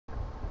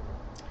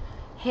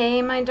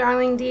Hey my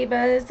darling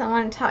divas, I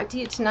want to talk to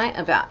you tonight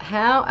about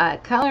how I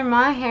color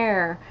my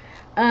hair.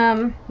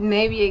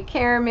 Maybe you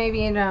care, maybe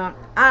you don't.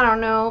 I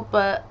don't know,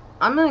 but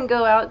I'm gonna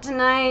go out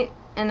tonight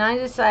and I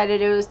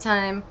decided it was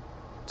time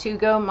to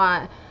go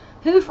my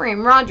Who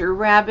Framed Roger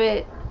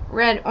Rabbit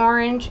red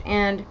orange,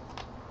 and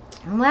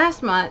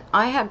last month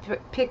I had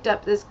picked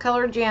up this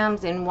color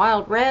Jamz in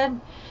wild red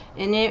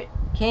and it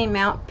came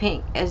out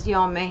pink, as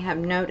y'all may have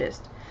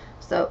noticed.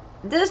 So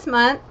this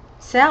month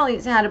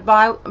Sally's had a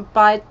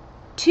buy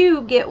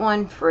two get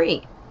one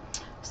free,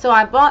 so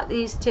I bought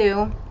these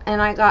two, and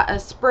I got a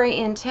spray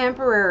in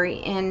temporary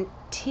in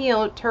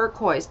teal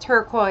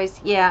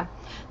turquoise, yeah,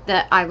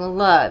 that I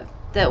love,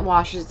 that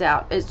washes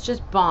out. It's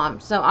just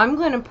bomb. So I'm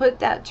going to put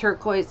that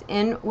turquoise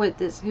in with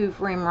this Who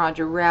Framed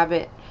Roger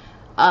Rabbit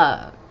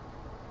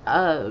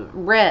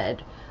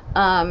red,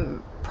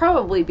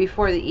 probably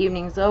before the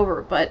evening's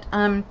over. But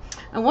I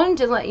wanted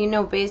to let you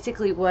know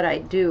basically what I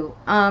do.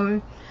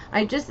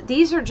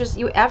 These are just,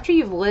 after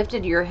you've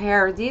lifted your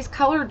hair, these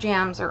color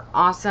Jamz are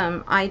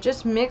awesome. I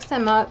just mix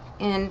them up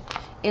in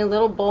a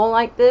little bowl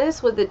like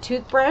this with a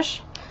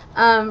toothbrush.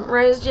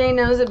 Rose J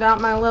knows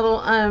about my little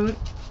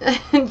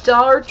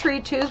Dollar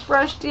Tree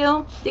toothbrush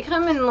deal. They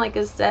come in like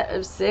a set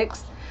of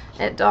 6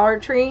 at Dollar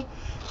Tree,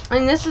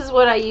 and this is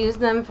what I use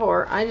them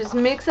for. I just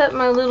mix up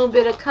my little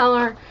bit of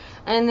color,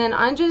 and then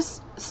I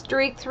just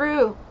streak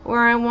through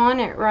where I want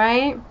it,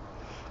 right?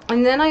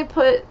 And then I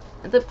put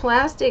the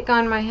plastic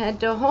on my head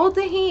to hold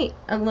the heat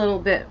a little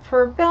bit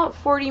for about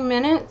 40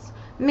 minutes,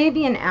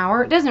 maybe an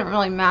hour. It doesn't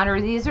really matter.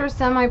 These are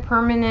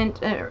semi-permanent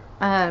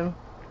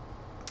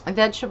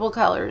vegetable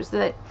colors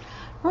that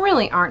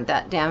really aren't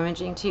that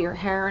damaging to your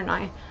hair, and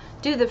I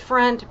do the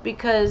front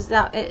because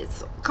that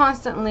it's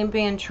constantly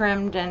being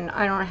trimmed and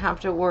I don't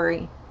have to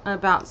worry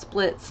about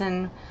splits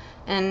and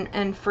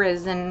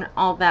frizz and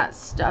all that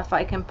stuff.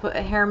 I can put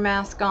a hair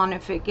mask on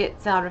if it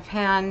gets out of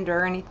hand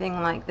or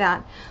anything like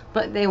that.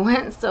 But they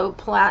went so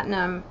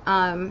platinum,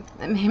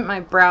 it made my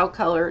brow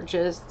color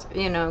just,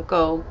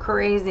 go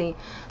crazy.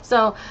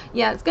 So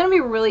yeah, it's gonna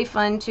be really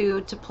fun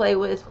to play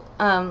with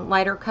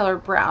lighter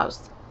colored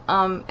brows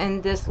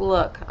and this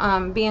look,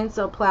 being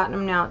so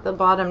platinum now at the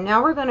bottom.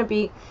 Now we're going to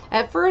be,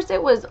 at first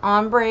it was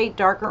ombre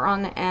darker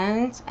on the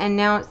ends, and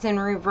now it's in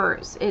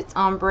reverse. It's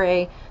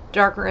ombre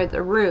darker at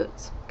the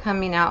roots,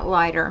 coming out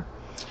lighter.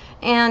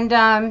 And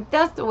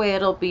that's the way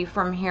it'll be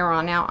from here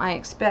on out, I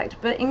expect.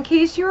 But in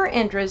case you were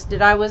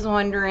interested, I was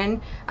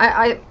wondering,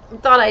 I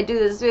thought I'd do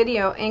this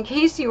video in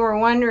case you were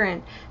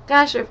wondering.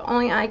 Gosh, if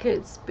only I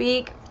could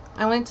speak.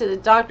 I went to the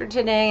doctor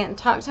today and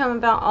talked to him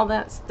about all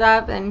that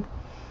stuff, and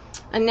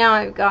now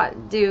I've got to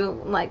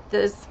do like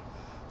this.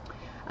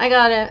 I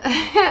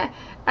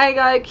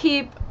gotta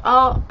keep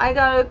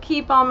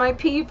all my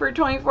pee for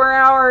 24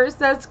 hours.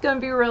 That's gonna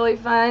be really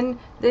fun.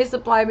 They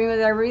supply me with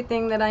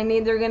everything that I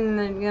need. They're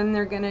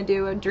gonna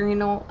do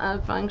adrenal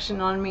function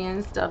on me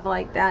and stuff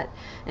like that,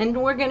 and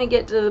we're gonna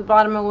get to the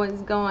bottom of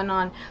what's going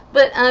on.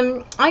 But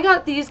I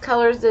got these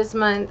colors this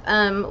month,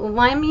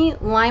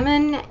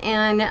 lemon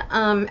and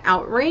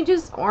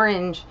outrageous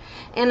orange,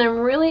 and I'm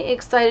really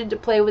excited to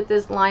play with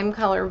this lime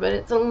color, but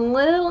it's a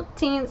little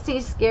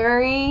teensy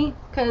scary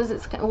because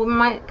it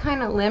might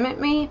kind of limit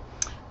me.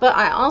 But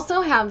I also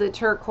have the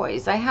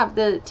turquoise. I have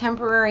the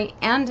temporary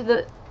and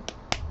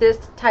this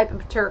type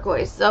of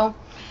turquoise. So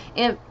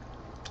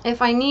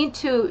if I need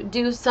to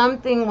do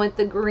something with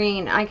the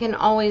green, I can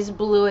always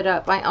blue it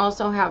up. I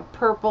also have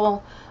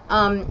purple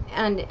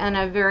and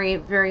a very,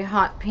 very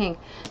hot pink.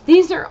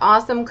 These are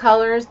awesome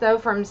colors though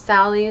from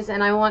Sally's,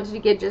 and I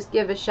wanted to just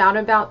give a shout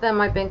about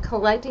them. I've been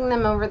collecting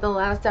them over the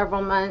last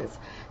several months,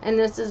 and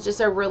this is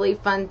just a really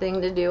fun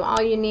thing to do.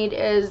 All you need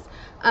is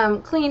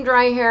clean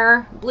dry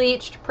hair,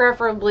 bleached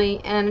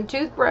preferably, and a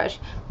toothbrush.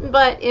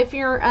 But if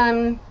you're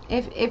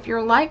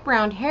light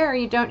brown hair,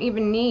 you don't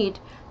even need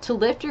to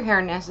lift your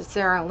hair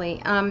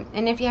necessarily.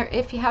 And if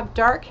you have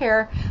dark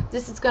hair,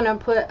 this is going to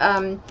put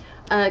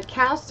a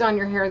cast on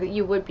your hair that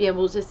you would be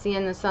able to see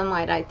in the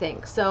sunlight, I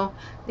think. So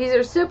these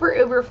are super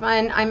uber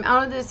fun. I'm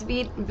out of this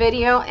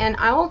video, and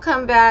I will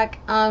come back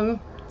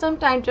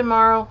sometime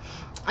tomorrow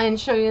and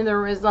show you the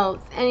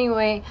results.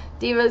 Anyway,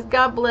 divas,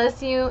 God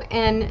bless you,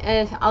 and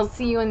I'll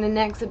see you in the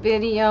next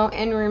video.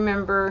 And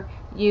remember,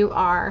 you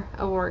are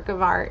a work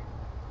of art.